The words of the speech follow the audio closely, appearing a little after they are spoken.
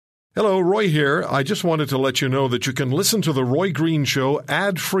Hello, Roy here. I just wanted to let you know that you can listen to The Roy Green Show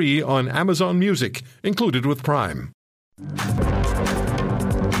ad-free on Amazon Music, included with Prime.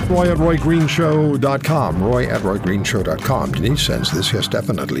 Roy at RoyGreenshow.com. Roy at RoyGreenshow.com. Denise says this, yes,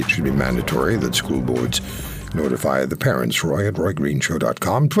 definitely. It should be mandatory that school boards notify the parents. Roy at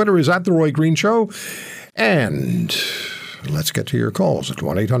RoyGreenshow.com. Twitter is at The Roy Green Show. And let's get to your calls at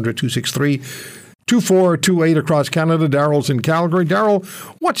 1-800-263-2428 across Canada. Daryl's in Calgary. Daryl,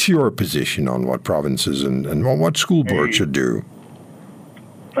 what's your position on what provinces and what school boards should do?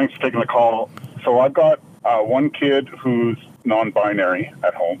 Thanks for taking the call. So I've got one kid who's non-binary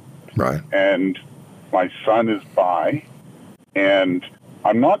at home. Right. And my son is bi. And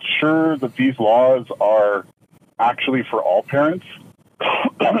I'm not sure that these laws are actually for all parents.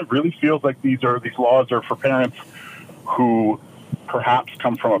 It really feels like these laws are for parents who perhaps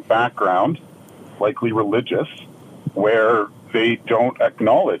come from a background, likely religious, where they don't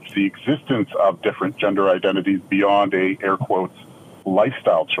acknowledge the existence of different gender identities beyond a, air quotes,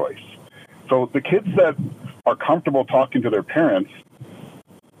 lifestyle choice. So the kids that are comfortable talking to their parents,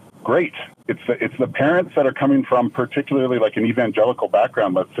 great. It's the parents that are coming from particularly like an evangelical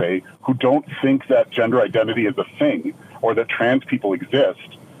background, let's say, who don't think that gender identity is a thing or that trans people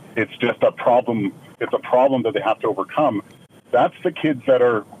exist. It's just a problem. It's a problem that they have to overcome. That's the kids that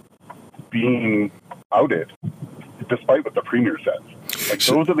are being outed, despite what the premier says. Like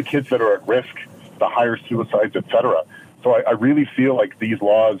those are the kids that are at risk, the higher suicides, etc. So I really feel like these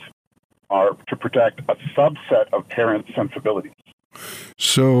laws are to protect a subset of parents' sensibilities.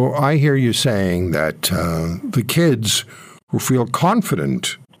 So I hear you saying that the kids who feel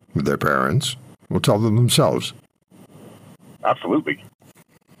confident with their parents will tell them themselves. Absolutely.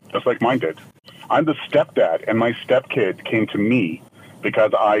 Just like mine did. I'm the stepdad, and my stepkid came to me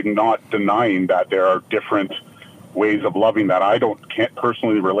because I'm not denying that there are different ways of loving that can't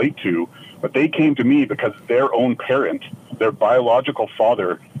personally relate to, but they came to me because their own parent, their biological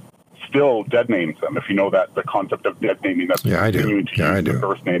father, still dead names them, if you know that, the concept of dead naming. That's continuing to use the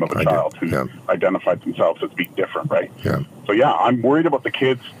first name of a child who identifies themselves as being different, right? Yeah. So yeah, I'm worried about the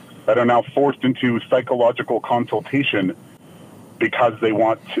kids that are now forced into psychological consultation because they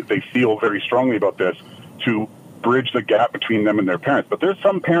feel very strongly about this, to bridge the gap between them and their parents. But there's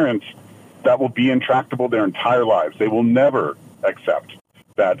some parents that will be intractable their entire lives. They will never accept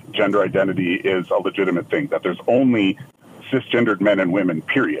that gender identity is a legitimate thing, that there's only cisgendered men and women,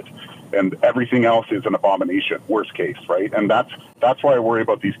 period. And everything else is an abomination, worst case, right? And that's why I worry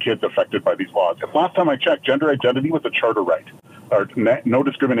about these kids affected by these laws. And last time I checked, gender identity was a charter right. Or no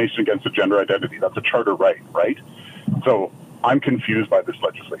discrimination against a gender identity. That's a charter right, right? So I'm confused by this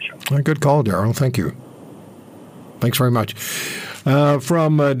legislation. Good call, Daryl. Thank you. Thanks very much.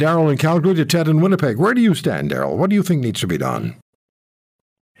 From Daryl in Calgary to Ted in Winnipeg. Where do you stand, Daryl? What do you think needs to be done?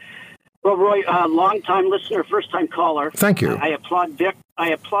 Well, Roy, long-time listener, first-time caller. Thank you. I applaud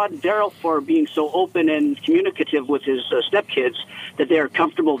Daryl for being so open and communicative with his stepkids that they are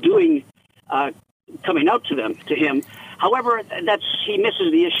comfortable doing, coming out to him. However, he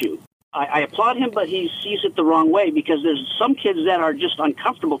misses the issue. I applaud him, but he sees it the wrong way, because there's some kids that are just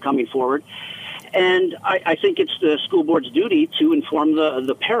uncomfortable coming forward, and I think it's the school board's duty to inform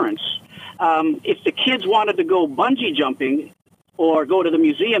the parents. If the kids wanted to go bungee jumping or go to the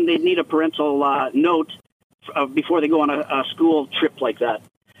museum, they'd need a parental note before they go on a school trip like that.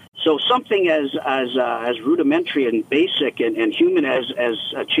 So something as rudimentary and basic and human as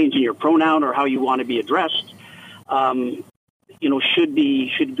changing your pronoun or how you want to be addressed,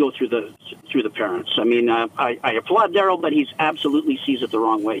 should go through the parents. I mean, I applaud Daryl, but he absolutely sees it the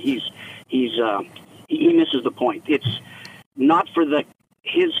wrong way. He misses the point. It's not for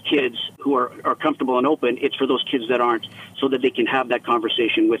his kids who are comfortable and open. It's for those kids that aren't, so that they can have that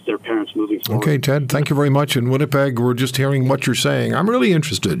conversation with their parents moving forward. Okay, Ted, thank you very much. In Winnipeg, we're just hearing what you're saying. I'm really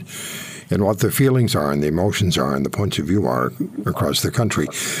interested in what the feelings are and the emotions are and the points of view are across the country.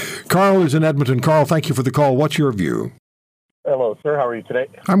 Carl is in Edmonton. Carl, thank you for the call. What's your view? Hello, sir. How are you today?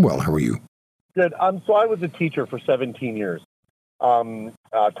 I'm well. How are you? Good. So I was a teacher for 17 years.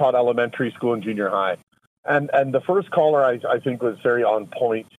 Taught elementary school and junior high. And the first caller, I think, was very on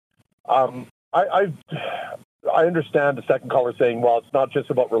point. I understand the second caller saying, well, it's not just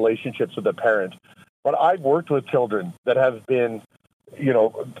about relationships with the parent. But I've worked with children that have been,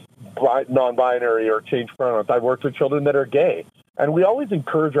 non-binary or changed pronouns. I've worked with children that are gay. And we always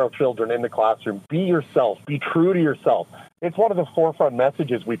encourage our children in the classroom, be yourself, be true to yourself. It's one of the forefront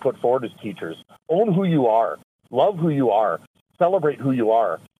messages we put forward as teachers. Own who you are. Love who you are. Celebrate who you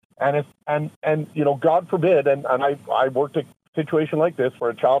are. And God forbid, and I worked a situation like this where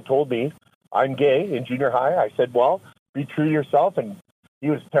a child told me I'm gay in junior high. I said, well, be true to yourself and He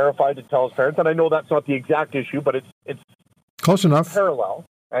was terrified to tell his parents, and I know that's not the exact issue, but it's close enough. Parallel.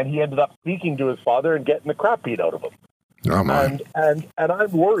 And he ended up speaking to his father and getting the crap beat out of him. Oh my! And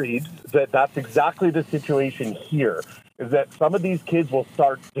I'm worried that that's exactly the situation here. Is that some of these kids will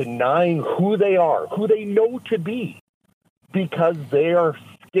start denying who they are, who they know to be, because they are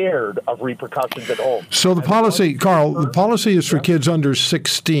scared of repercussions at home. So the policy, Carl, the policy is for kids under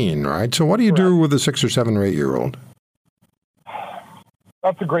 16, right? So what do you do with a 6 or 7 or 8-year-old?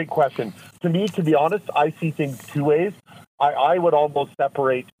 That's a great question. To me, to be honest, I see things two ways. I would almost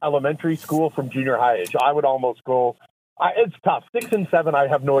separate elementary school from junior high age. I would almost go, it's tough. 6 and 7, I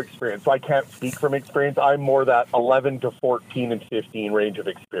have no experience, so I can't speak from experience. I'm more that 11 to 14 and 15 range of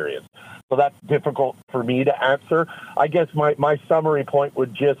experience. So that's difficult for me to answer. I guess my summary point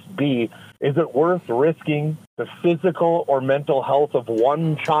would just be, is it worth risking the physical or mental health of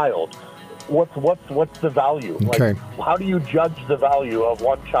one child? What's the value? Okay. How do you judge the value of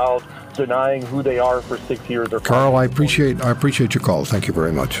one child denying who they are for 6 years or 5 Carl, I years? appreciate your call. Thank you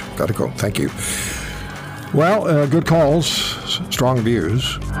very much. Got to go. Thank you. Well, good calls, strong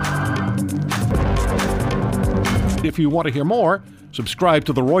views. If you want to hear more, subscribe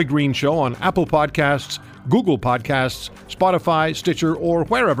to The Roy Green Show on Apple Podcasts, Google Podcasts, Spotify, Stitcher, or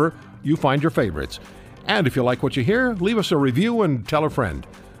wherever you find your favorites. And if you like what you hear, leave us a review and tell a friend.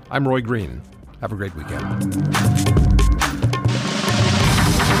 I'm Roy Green. Have a great weekend.